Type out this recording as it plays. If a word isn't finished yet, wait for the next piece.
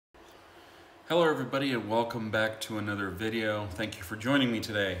Hello everybody and welcome back to another video. Thank you for joining me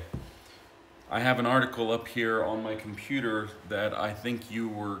today. I have an article up here on my computer that I think you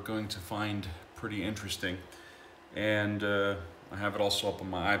were going to find pretty interesting. And I have it also up on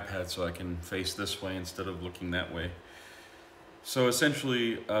my iPad so I can face this way instead of looking that way. So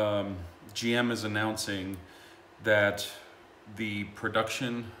essentially, GM is announcing that the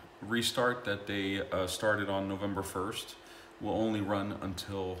production restart that they started on November 1st will only run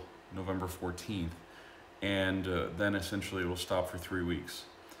until November 14th, and then essentially it will stop for 3 weeks.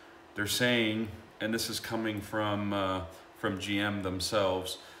 They're saying, and this is coming from GM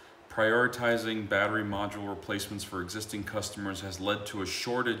themselves, prioritizing battery module replacements for existing customers has led to a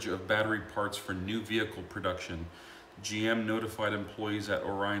shortage of battery parts for new vehicle production. GM notified employees at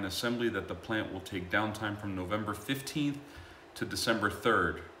Orion Assembly that the plant will take downtime from November 15th to December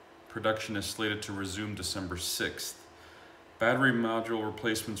 3rd. Production is slated to resume December 6th. Battery module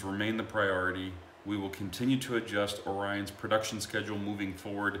replacements remain the priority. We will continue to adjust Orion's production schedule moving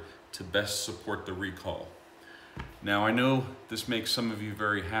forward to best support the recall. Now, I know this makes some of you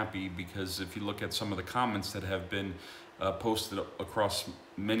very happy because if you look at some of the comments that have been posted across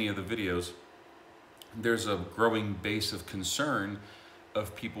many of the videos, there's a growing base of concern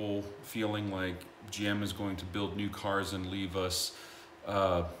of people feeling like GM is going to build new cars and leave us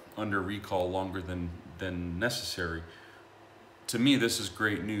under recall longer than necessary. To me, this is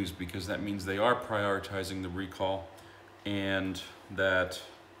great news because that means they are prioritizing the recall and that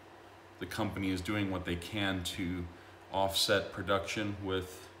the company is doing what they can to offset production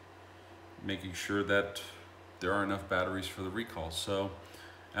with making sure that there are enough batteries for the recall. So,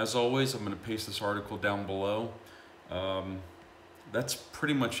 as always, I'm going to paste this article down below. That's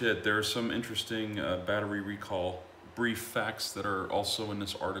pretty much it. There are some interesting battery recall brief facts that are also in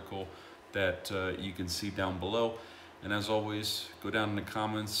this article that you can see down below. And as always, go down in the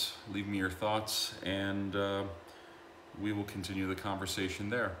comments, leave me your thoughts, and we will continue the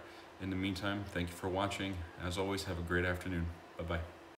conversation there. In the meantime, thank you for watching. As always, have a great afternoon. Bye-bye.